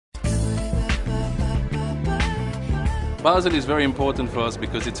Basel is very important for us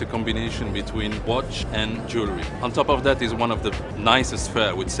because it's a combination between watch and jewelry. On top of that is one of the nicest fair,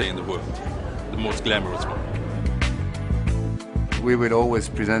 I would say, in the world, the most glamorous one. We will always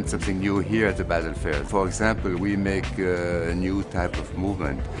present something new here at the Basel Fair. For example, we make a new type of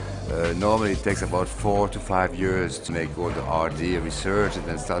movement. Normally it takes about 4 to 5 years to make all the R&D research and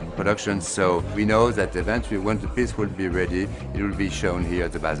then start production. So we know that eventually when the piece will be ready, it will be shown here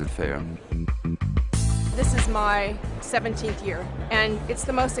at the Basel Fair. This is my 17th year, and it's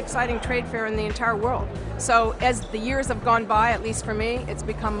the most exciting trade fair in the entire world. So as the years have gone by, at least for me, it's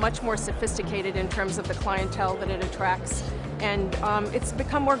become much more sophisticated in terms of the clientele that it attracts, and it's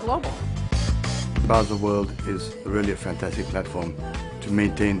become more global. BASELWORLD is really a fantastic platform to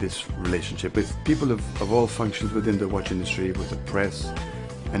maintain this relationship with people of all functions within the watch industry, with the press,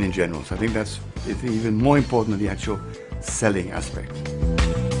 and in general. So I think that's even more important than the actual selling aspect.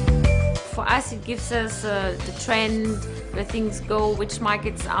 For us, it gives us the trend, where things go, which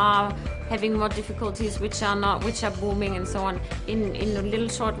markets are having more difficulties, which are not, which are booming, and so on. In a little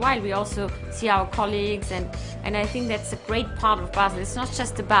short while, we also see our colleagues, and I think that's a great part of Basel. It's not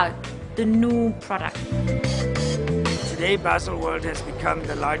just about the new product. Today, BASELWORLD has become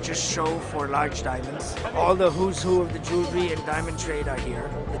the largest show for large diamonds. All the who's who of the jewelry and diamond trade are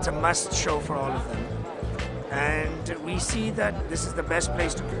here. It's a must show for all of them. And we see that this is the best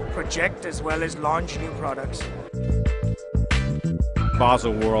place to project as well as launch new products.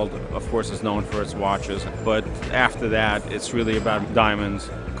 BASELWORLD, of course, is known for its watches, but after that, it's really about diamonds,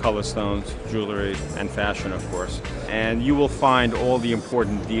 color stones, jewelry, and fashion, of course. And you will find all the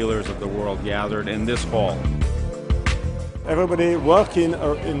important dealers of the world gathered in this hall. Everybody working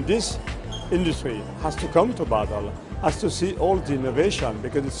in this industry has to come to Basel, has to see all the innovation,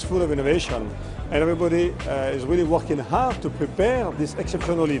 because it's full of innovation. And everybody is really working hard to prepare this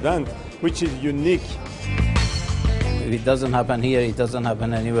exceptional event, which is unique. If it doesn't happen here, it doesn't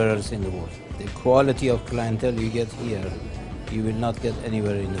happen anywhere else in the world. The quality of clientele you get here, you will not get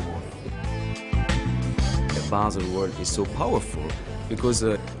anywhere in the world. The BASELWORLD is so powerful because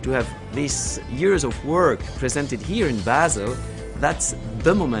to have these years of work presented here in Basel, that's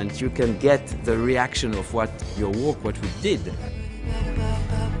the moment you can get the reaction of what your work, what we did.